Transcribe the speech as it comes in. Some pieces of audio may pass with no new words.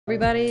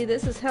Everybody,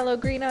 this is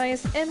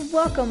HelloGreenEyes, and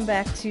welcome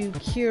back to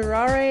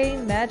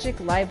Qurare Magic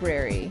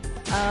Library.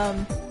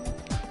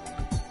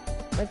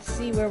 Let's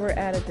see where we're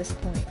at this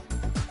point.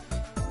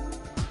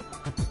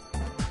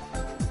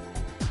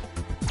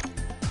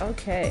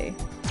 Okay.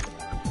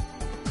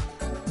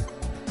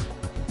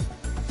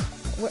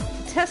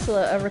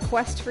 Tesla, a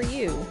request for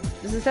you.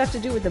 Does this have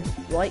to do with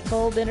the light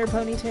bulb in her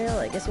ponytail?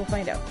 I guess we'll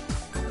find out.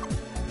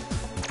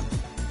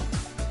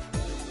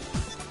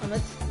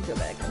 Let's go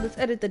back. Let's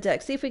edit the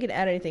deck. See if we can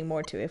add anything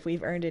more to it, if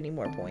we've earned any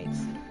more points.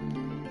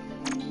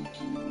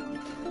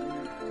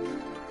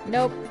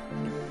 Nope.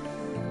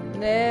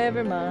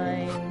 Never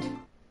mind.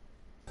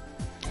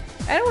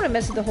 I don't want to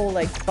mess with the whole,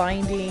 like,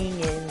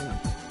 binding and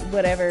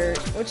whatever,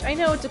 which I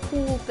know it's a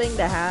cool thing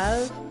to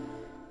have,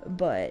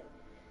 but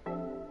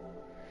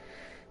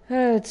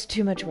it's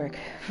too much work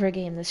for a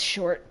game this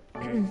short.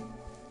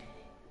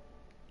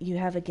 You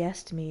have a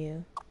guest,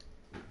 Miyu.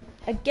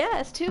 A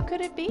guest? Who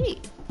could it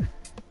be?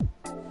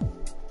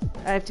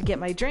 I have to get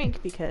my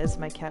drink because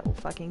my cat will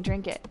fucking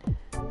drink it.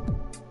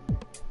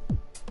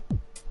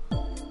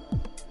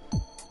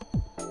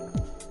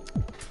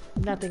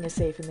 Nothing is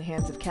safe in the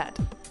hands of cat.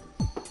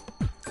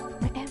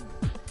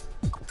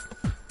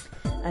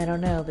 I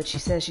don't know, but she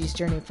says she's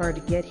journeyed far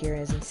to get here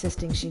and is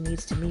insisting she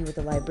needs to meet with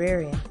the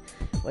librarian.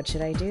 What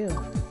should I do?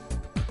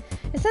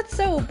 Is that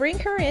so? Bring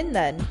her in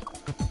then.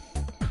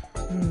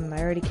 I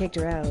already kicked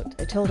her out.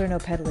 I told her no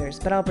peddlers,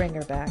 but I'll bring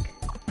her back.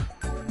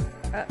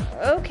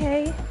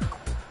 Okay.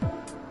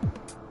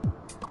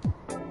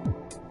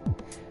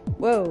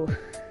 Whoa.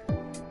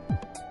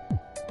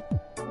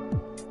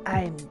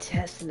 I'm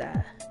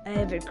Tesla. I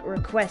have a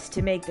request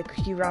to make the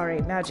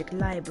Qurare Magic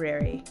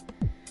Library.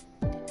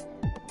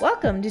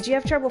 Welcome. Did you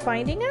have trouble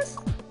finding us?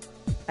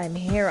 I'm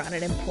here on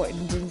an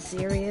important and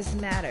serious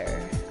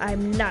matter.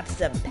 I'm not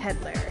some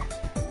peddler.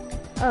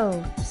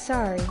 Oh,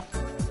 sorry.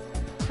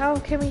 How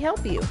can we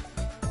help you?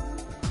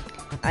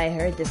 I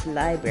heard this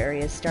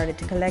library has started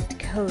to collect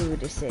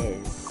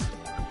codices.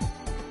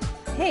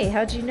 Hey,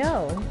 how'd you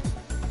know?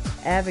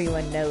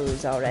 Everyone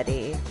knows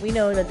already. We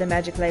know that the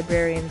magic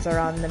librarians are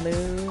on the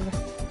move.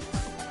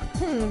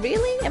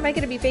 Really? Am I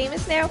gonna be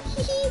famous now?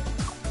 Hee.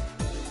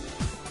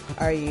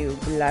 Are you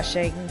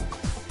blushing?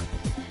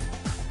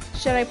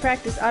 Should I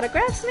practice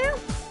autographs now?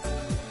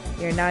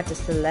 You're not a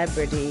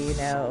celebrity, you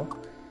know.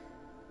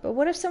 But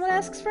what if someone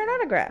asks for an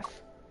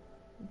autograph?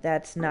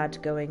 That's not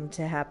going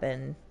to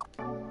happen.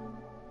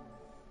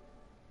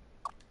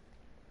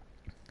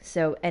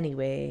 So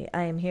anyway,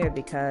 I am here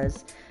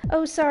because...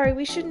 Oh, sorry,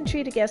 we shouldn't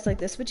treat a guest like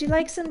this. Would you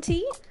like some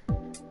tea?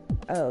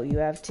 Oh, you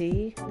have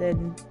tea?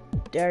 Then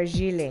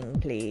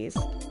Darjeeling, please.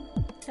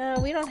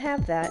 We don't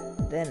have that.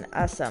 Then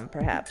Assam,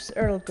 perhaps.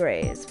 Earl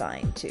Grey is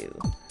fine, too.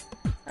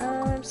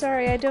 I'm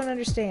sorry, I don't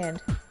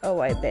understand. Oh,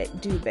 I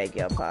do beg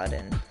your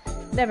pardon.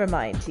 Never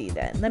mind tea,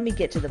 then. Let me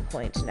get to the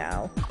point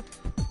now.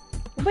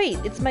 Wait,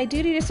 it's my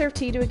duty to serve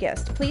tea to a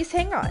guest. Please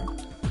hang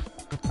on.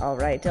 All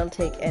right, I'll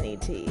take any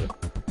tea.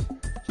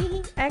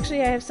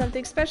 Actually, I have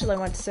something special I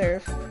want to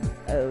serve.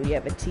 Oh, you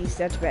have a tea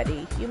set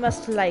ready. You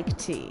must like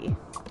tea.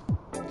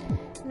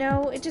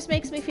 No, it just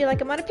makes me feel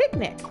like I'm on a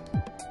picnic.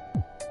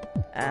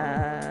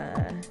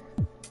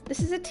 This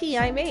is a tea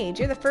I made.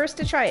 You're the first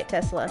to try it,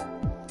 Tesla.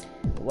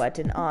 What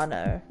an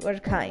honor.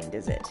 What kind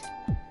is it?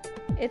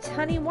 It's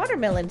honey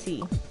watermelon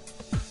tea.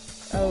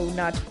 Oh,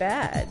 not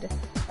bad.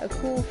 A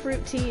cool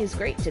fruit tea is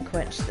great to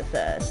quench the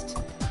thirst.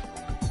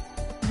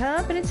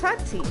 Huh? But it's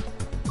hot tea.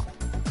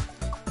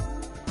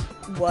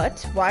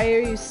 What? Why are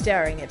you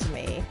staring at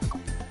me?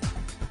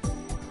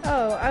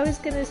 Oh, I was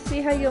gonna see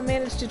how you'll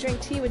manage to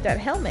drink tea with that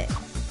helmet.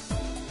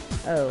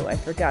 Oh, I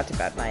forgot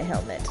about my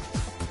helmet.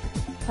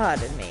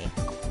 Pardon me.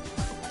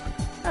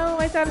 Oh,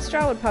 I thought a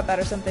straw would pop out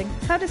or something.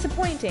 How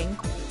disappointing.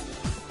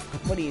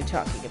 What are you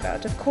talking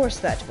about? Of course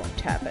that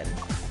won't happen.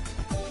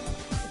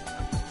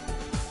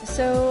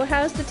 So,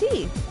 how's the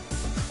tea?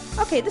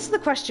 Okay, this is the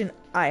question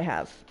I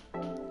have.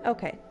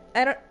 Okay,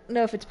 I don't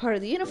know if it's part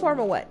of the uniform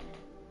or what.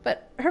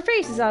 But her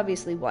face is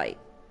obviously white.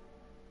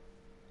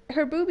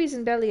 Her boobies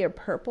and belly are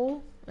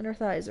purple, and her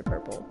thighs are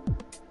purple.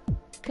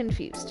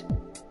 Confused.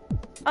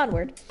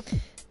 Onward.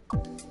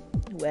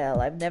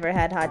 Well, I've never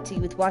had hot tea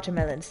with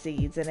watermelon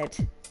seeds in it.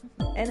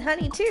 And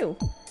honey, too.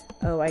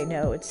 Oh, I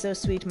know. It's so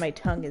sweet my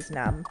tongue is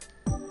numb.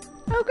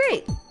 Oh,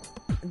 great.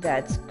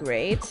 That's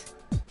great.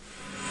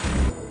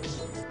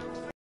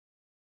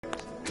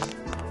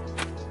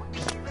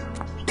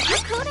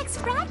 Codex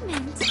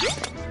fragment.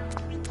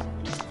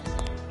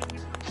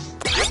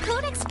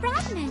 Codex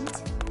fragment!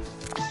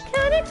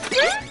 Codex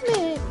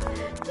fragment!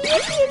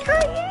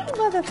 Yippee-ki-yay,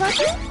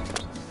 motherfucker!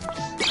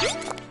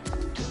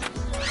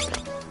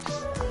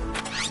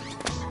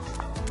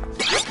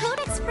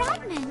 Codex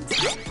fragment!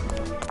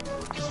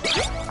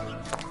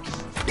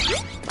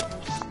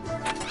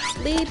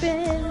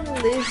 Sleeping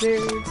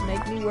lizards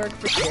make me work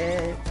for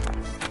shit.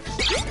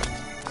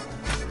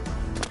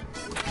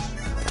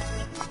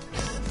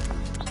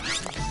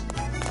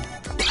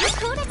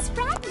 Codex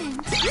fragment!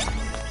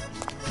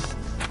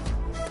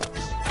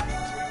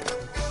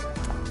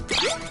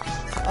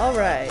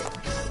 Alright.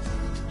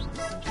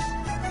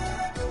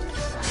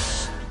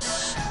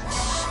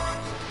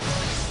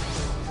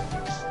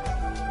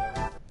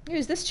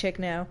 Who's this chick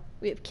now?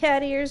 We have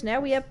cat ears, now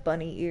we have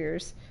bunny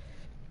ears.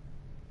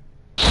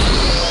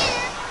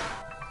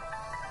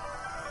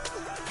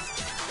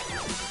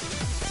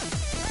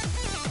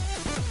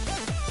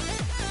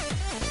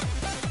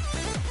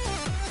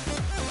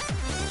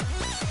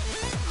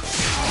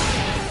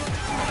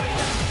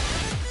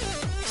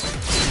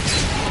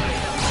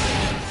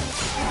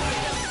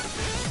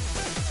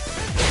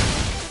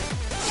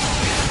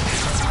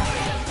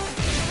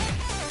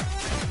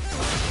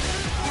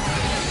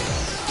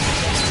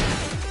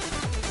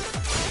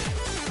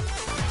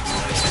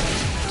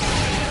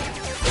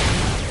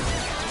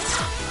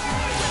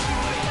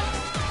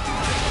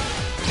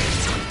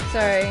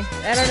 Sorry,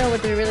 I don't know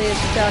what there really is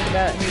to talk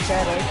about in these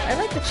battles. I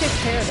like the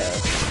chick's hair though.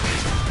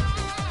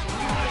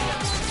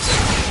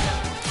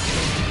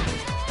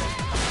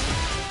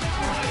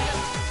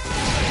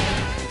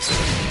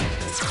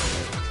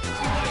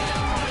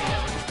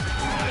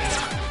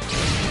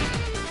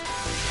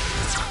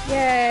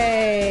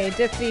 Yay!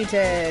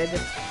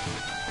 Defeated!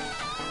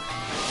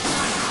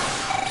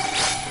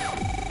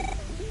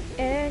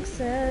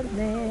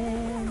 Excellent!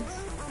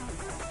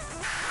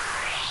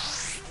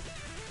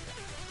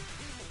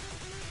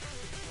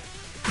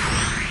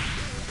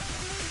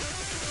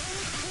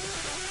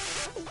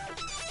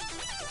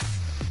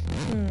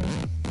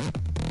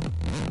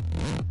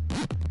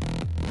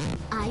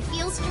 I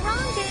feel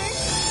stronger.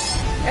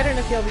 I don't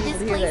know if y'all be able to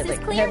This hear that place is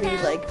like clear heavy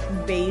now. like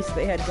bass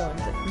they had going.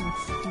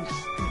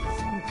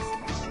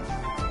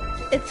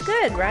 It's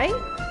good, right?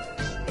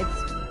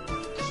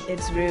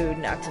 It's rude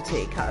not to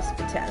take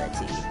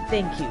hospitality.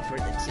 Thank you for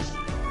the tea.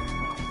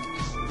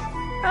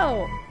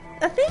 Oh,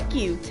 thank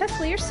you,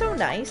 Tesla. You're so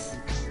nice.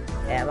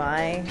 Am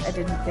I? I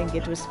didn't think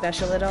it was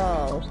special at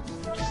all.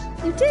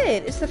 You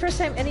did. It's the first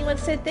time anyone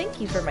said thank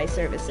you for my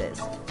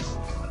services.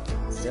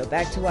 So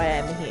back to why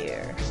I'm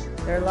here.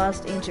 There are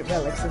lost ancient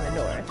relics in the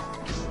north.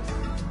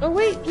 Oh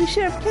wait, we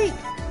should have cake.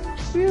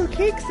 Real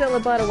cake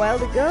Stella bought a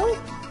while ago.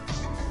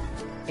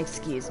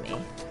 Excuse me.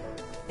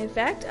 In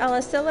fact, I'll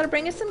ask Stella to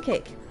bring us some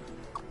cake.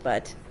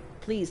 But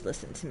please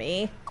listen to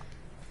me.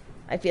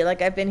 I feel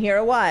like I've been here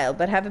a while,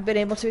 but haven't been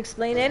able to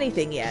explain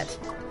anything yet.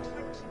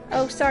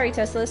 Oh, sorry,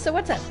 Tesla. So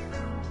what's up?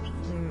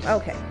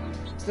 Okay.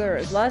 So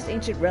there's lost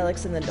ancient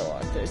relics in the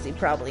north, as you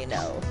probably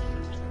know.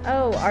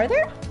 Oh, are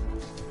there?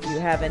 You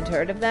haven't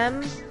heard of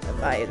them?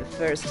 Am I the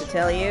first to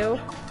tell you?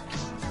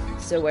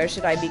 So where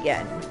should I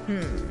begin?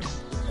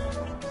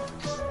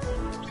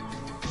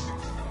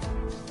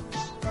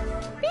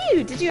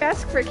 Phew, did you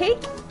ask for a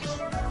cake?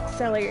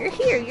 Stella, you're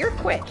here. You're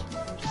quick.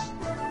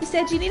 You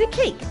said you need a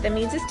cake. That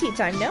means it's tea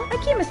time, no? I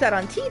can't miss out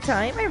on tea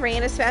time. I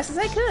ran as fast as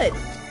I could.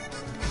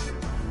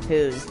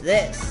 Who's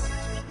this?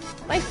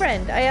 My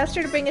friend. I asked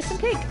her to bring us some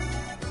cake.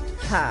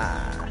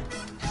 Ha.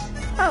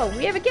 Oh,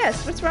 we have a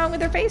guest. What's wrong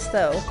with her face,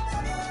 though?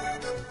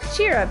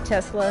 Cheer up,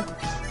 Tesla.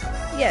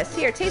 Yes,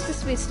 here, taste the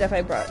sweet stuff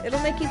I brought.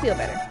 It'll make you feel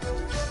better.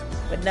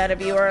 But none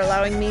of you are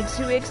allowing me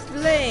to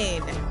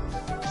explain.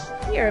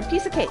 Here, a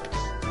piece of cake.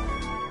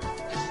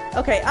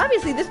 Okay,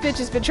 obviously this bitch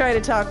has been trying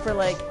to talk for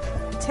like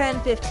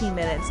 10-15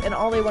 minutes, and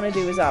all they want to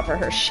do is offer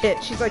her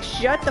shit. She's like,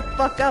 shut the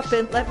fuck up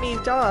and let me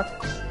talk.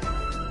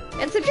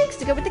 And some drinks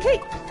to go with the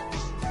cake.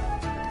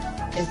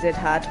 Is it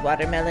hot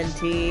watermelon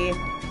tea?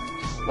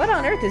 What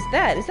on earth is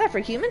that? Is that for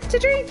humans to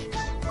drink?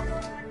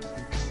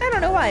 I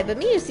don't know why, but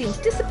Miyu seems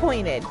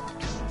disappointed.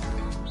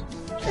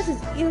 This is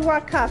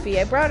Luwak coffee.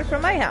 I brought it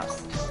from my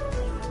house.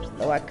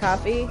 Luwak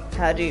coffee?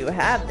 How do you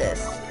have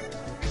this?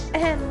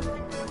 Ahem.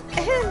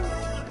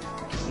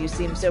 You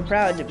seem so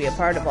proud to be a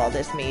part of all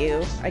this,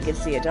 Miyu. I can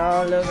see it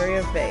all over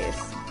your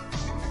face.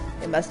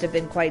 It must have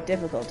been quite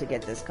difficult to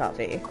get this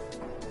coffee.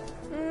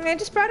 I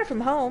just brought it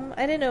from home.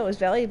 I didn't know it was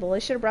valuable. I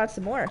should have brought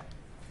some more.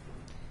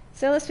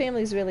 Stella's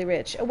family is really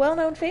rich. A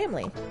well-known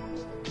family.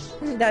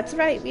 That's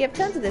right. We have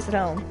tons of this at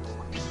home.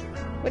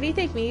 What do you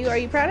think, Miyu? Are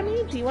you proud of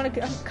me? Do you want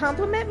to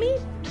compliment me?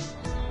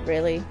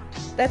 Really?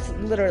 That's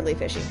literally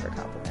fishing for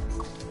compliments.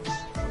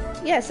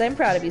 Yes, I'm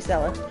proud of you,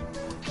 Stella.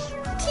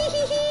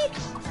 Tee-hee-hee!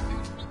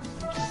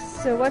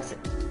 So what's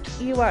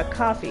Ewok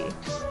coffee?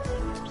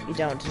 You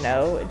don't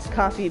know? It's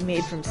coffee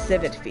made from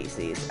civet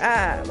feces.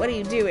 Ah, what are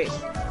you doing?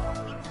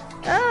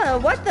 Ah,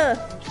 what the?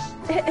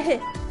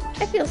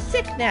 I feel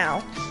sick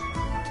now.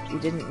 You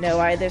didn't know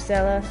either,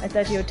 Stella? I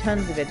thought you had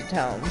tons of it at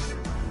home.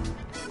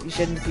 You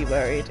shouldn't be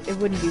worried. It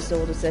wouldn't be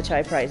sold at such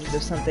high prices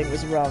if something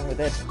was wrong with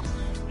it.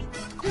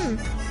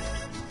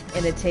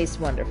 And it tastes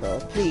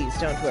wonderful. Please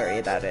don't worry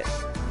about it.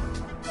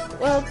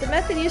 Well, the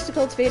method used to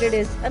cultivate it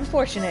is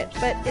unfortunate,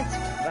 but it's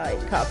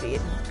fine coffee.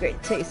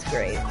 It tastes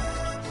great.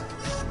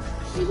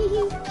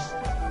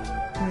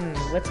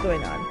 What's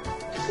going on?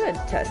 Good,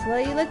 Tesla.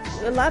 You look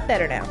a lot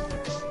better now.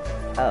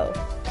 Oh.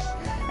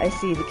 I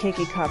see. The cake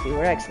and coffee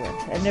were excellent.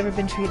 I've never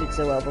been treated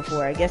so well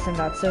before. I guess I'm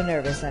not so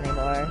nervous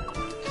anymore.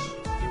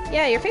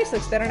 Yeah, your face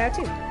looks better now,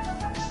 too.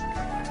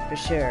 For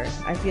sure.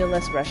 I feel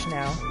less rushed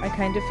now. I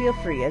kind of feel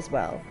free as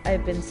well.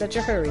 I've been in such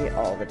a hurry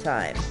all the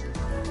time.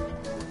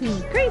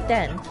 Great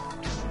then.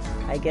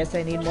 I guess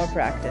I need more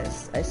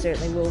practice. I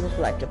certainly will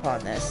reflect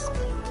upon this.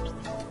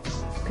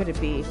 could it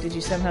be? Did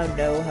you somehow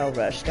know how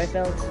rushed I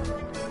felt?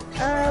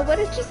 What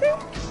did you say?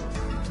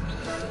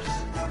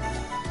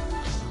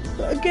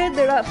 Again,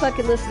 they're not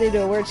fucking listening to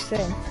a word she's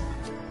saying.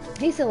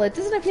 Hey, Scylla,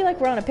 doesn't it feel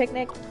like we're on a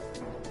picnic?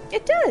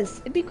 It does!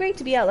 It'd be great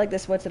to be out like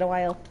this once in a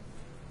while.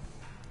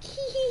 Hee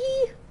hee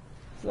hee!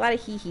 There's a lot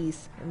of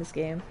hee-hees in this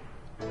game.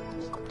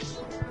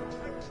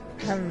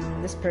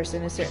 This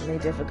person is certainly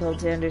difficult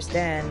to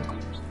understand.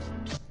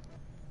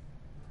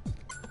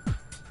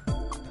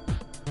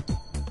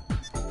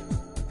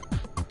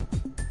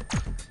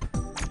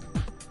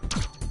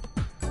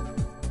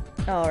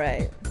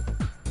 Alright.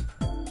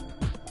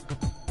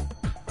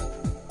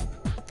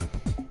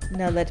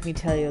 Now let me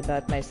tell you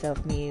about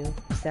myself, Miu.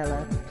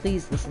 Sella,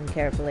 please listen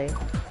carefully.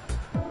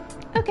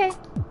 Okay.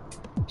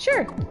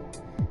 Sure.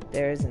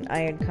 There is an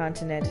iron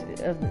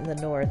continent of the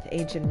north.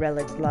 Ancient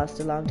relics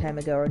lost a long time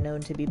ago are known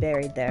to be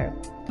buried there.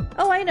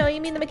 Oh, I know. You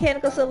mean the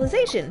mechanical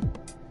civilization?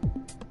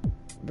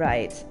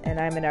 Right. And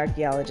I'm an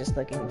archaeologist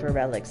looking for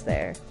relics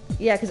there.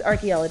 Yeah, because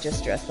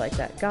archaeologists dress like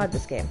that. God,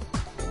 this game.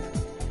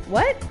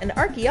 What? An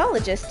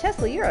archaeologist?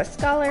 Tesla, you're a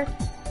scholar?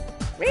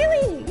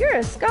 Really? You're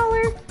a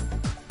scholar?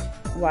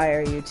 Why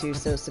are you two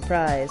so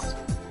surprised?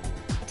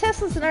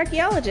 Tesla's an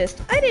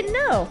archaeologist. I didn't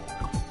know.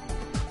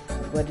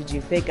 What did you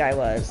think I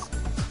was?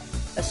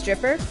 A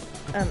stripper?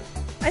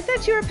 I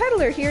thought you were a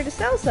peddler here to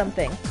sell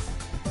something.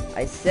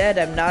 I said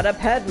I'm not a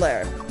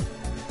peddler.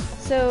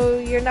 So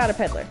you're not a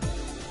peddler?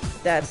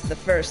 That's the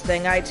first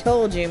thing I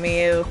told you,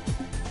 Miu.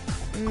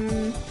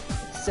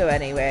 So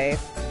anyway,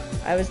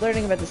 I was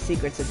learning about the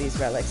secrets of these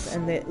relics,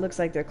 and it looks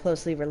like they're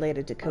closely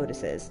related to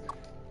codices.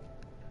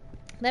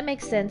 That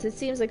makes sense. It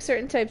seems like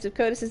certain types of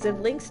codices have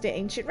links to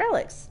ancient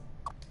relics.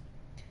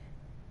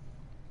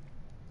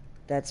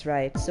 That's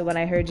right. So when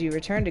I heard you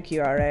return to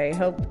Qurare, I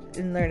hope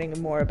in learning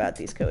more about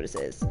these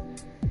codices.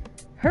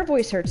 Her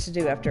voice hurts to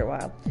do after a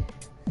while.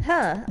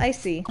 Huh, I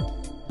see.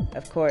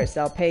 Of course,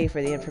 I'll pay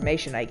for the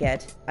information I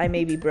get. I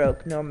may be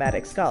broke,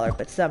 nomadic scholar,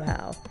 but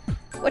somehow.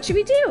 What should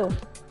we do?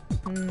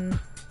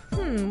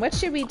 What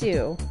should we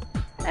do?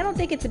 I don't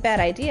think it's a bad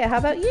idea. How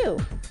about you?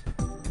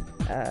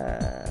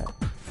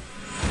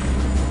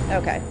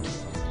 Okay.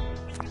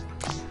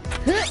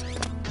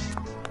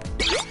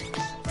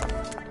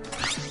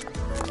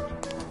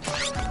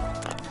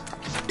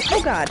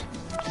 Oh god!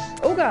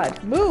 Oh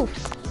god! Move!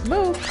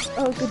 Move!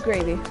 Oh, good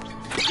gravy.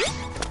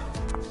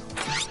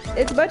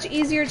 It's much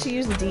easier to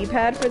use the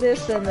D-pad for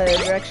this than the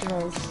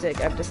directional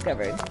stick, I've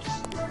discovered.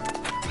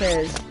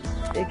 Because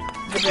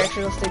the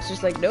directional stick's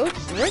just like, nope,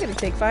 we're gonna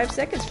take 5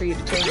 seconds for you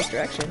to turn this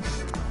direction.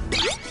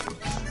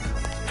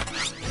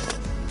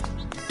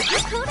 A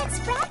codex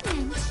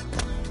fragment!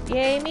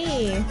 Yay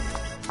me!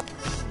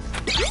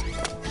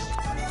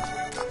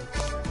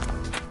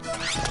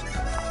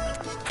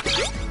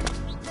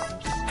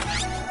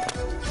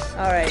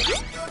 Alright,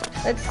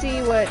 let's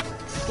see what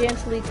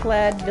scantily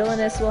clad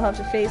villainess we'll have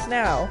to face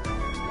now.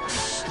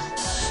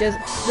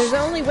 There's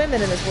only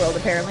women in this world,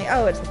 apparently.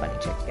 Oh, it's the funny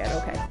chick again,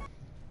 okay.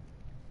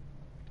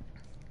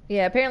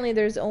 Yeah, apparently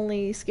there's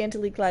only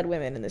scantily clad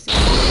women in this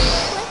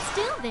universe. Let's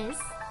do this.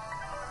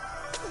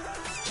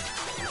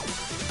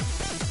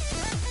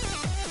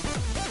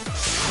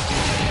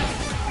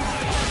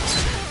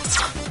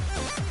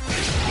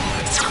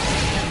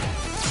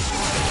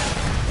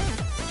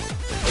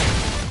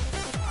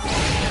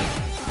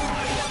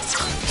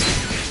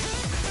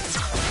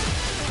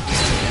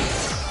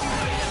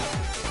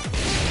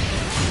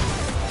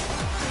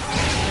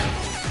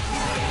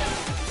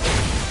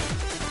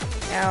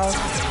 Ow.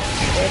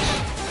 Bitch.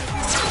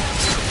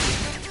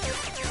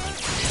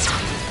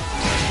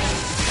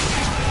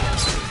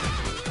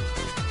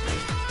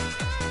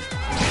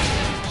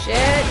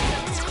 Shit!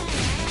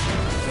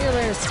 I need to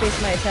learn to space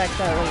my attacks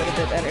out a little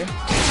bit better.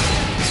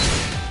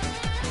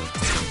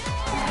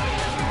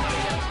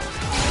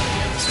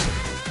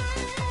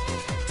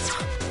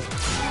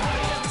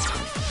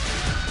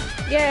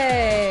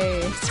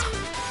 Yay!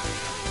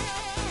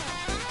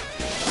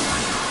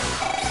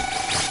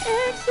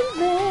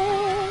 Excellent!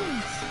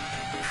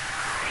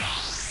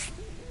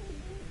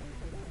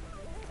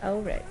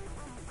 Alright.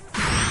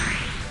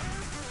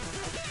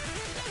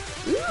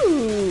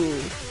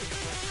 Ooh!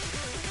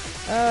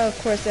 Oh, of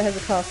course it has a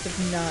cost of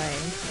 9.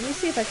 Let me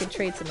see if I can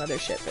trade some other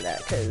shit for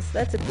that, because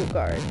that's a cool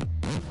card.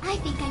 I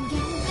think I'm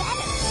getting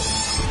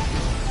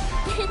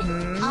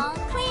better. All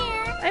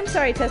clear. I'm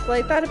sorry, Tesla.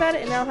 I thought about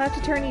it and I'll have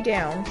to turn you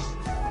down.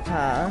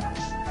 Huh?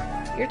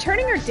 You're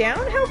turning her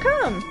down? How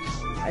come?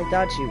 I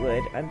thought you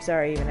would. I'm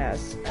sorry I even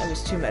asked. That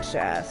was too much to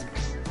ask.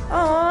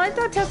 Aw, I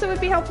thought Tessa would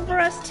be helpful for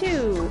us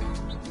too.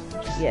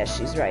 Yes,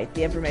 she's right.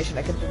 The information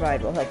I can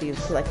provide will help you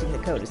with collecting the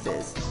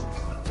codices.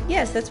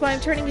 Yes, that's why I'm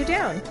turning you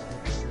down.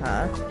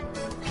 Huh?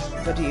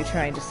 What are you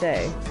trying to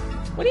say?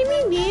 What do you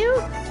mean, Miu?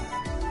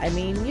 I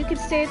mean, you could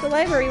stay at the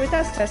library with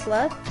us,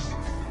 Tesla.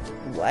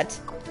 What?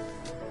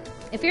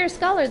 If you're a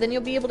scholar, then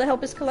you'll be able to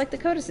help us collect the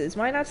codices.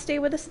 Why not stay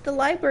with us at the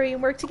library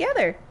and work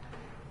together?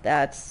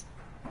 That's...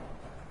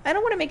 I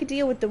don't want to make a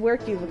deal with the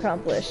work you've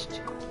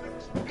accomplished.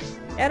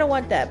 I don't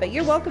want that, but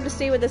you're welcome to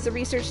stay with us and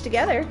research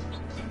together.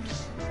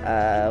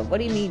 What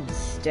do you mean,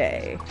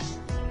 stay?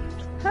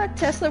 Huh,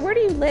 Tesla, where do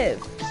you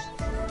live?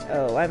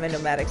 Oh, I'm a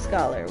nomadic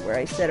scholar, where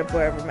I set up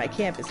wherever my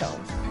camp is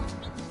home.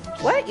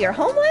 What? You're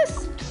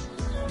homeless?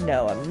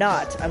 No, I'm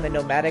not. I'm a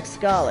nomadic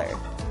scholar.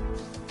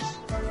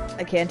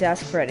 I can't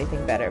ask for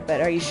anything better,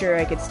 but are you sure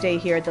I could stay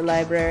here at the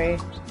library?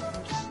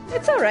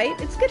 It's alright.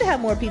 It's good to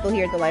have more people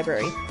here at the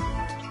library.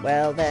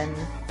 Well, then,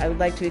 I would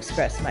like to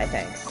express my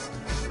thanks.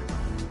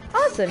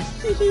 Awesome!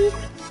 Hee hee!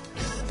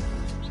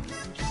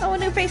 Oh, a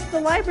new face at the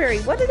library!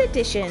 What an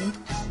addition!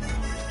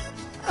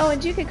 Oh,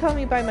 and you could call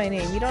me by my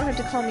name. You don't have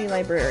to call me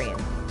librarian.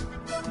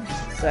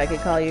 So I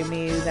could call you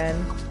Miu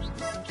then?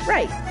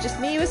 Right, just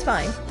Miu is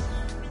fine.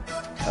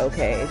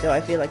 Okay, though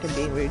I feel like I'm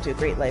being rude to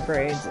great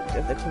librarians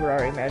of the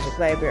Qurare Magic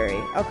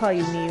Library, I'll call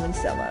you Miu and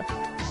Sella.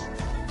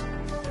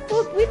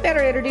 Well, we'd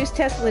better introduce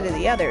Tesla to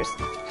the others.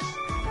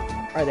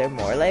 Are there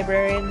more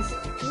librarians?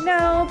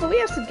 No, but we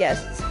have some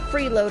guests.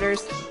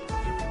 Freeloaders.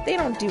 They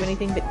don't do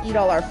anything but eat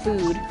all our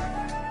food.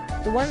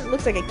 The one that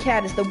looks like a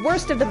cat is the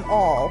worst of them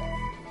all.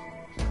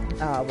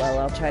 Ah, well,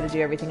 I'll try to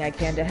do everything I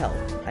can to help.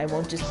 I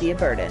won't just be a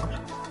burden.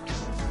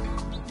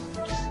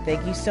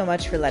 Thank you so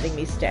much for letting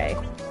me stay.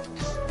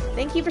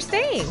 Thank you for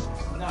staying.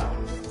 No.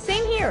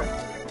 Same here.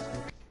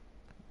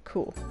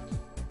 Cool.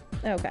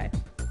 Okay.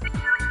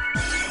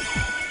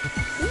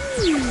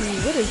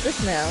 Ooh, what is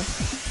this now?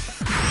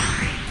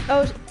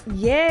 Oh,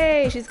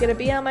 yay! She's gonna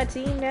be on my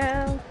team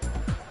now.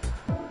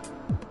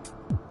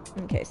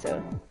 Okay,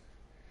 so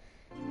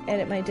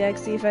edit my deck,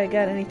 see if I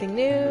got anything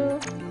new.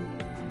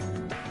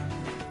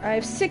 I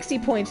have 60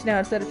 points now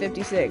instead of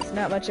 56.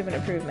 Not much of an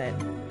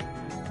improvement.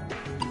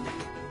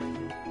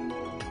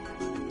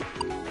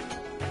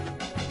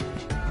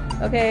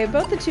 Okay,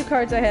 both the two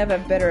cards I have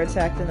better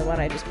attack than the one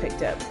I just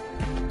picked up.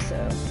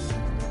 So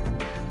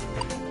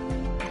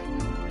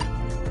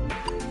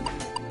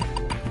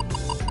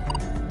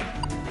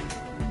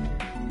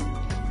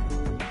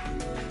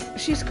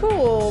she's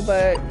cool,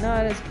 but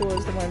not as cool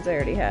as the ones I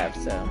already have,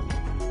 so.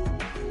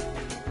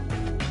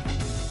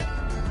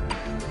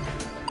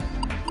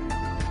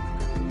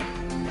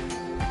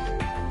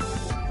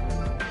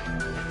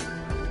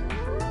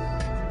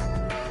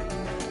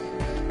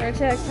 Her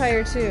attack's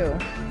higher too.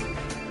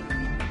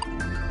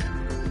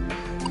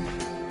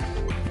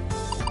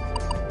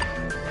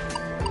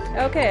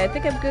 Okay, I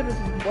think I'm good with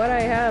what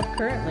I have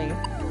currently,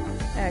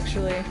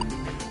 actually.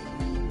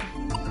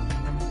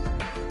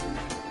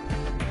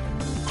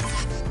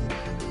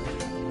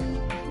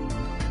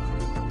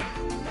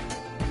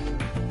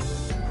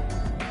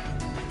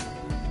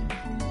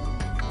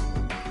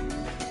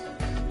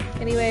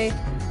 Anyway,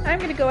 I'm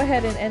gonna go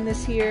ahead and end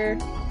this here.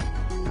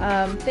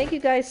 Thank you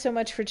guys so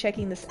much for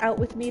checking this out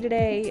with me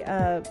today.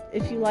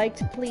 If you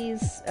liked,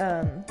 please,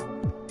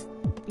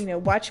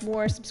 watch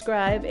more,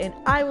 subscribe, and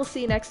I will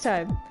see you next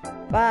time.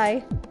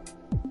 Bye!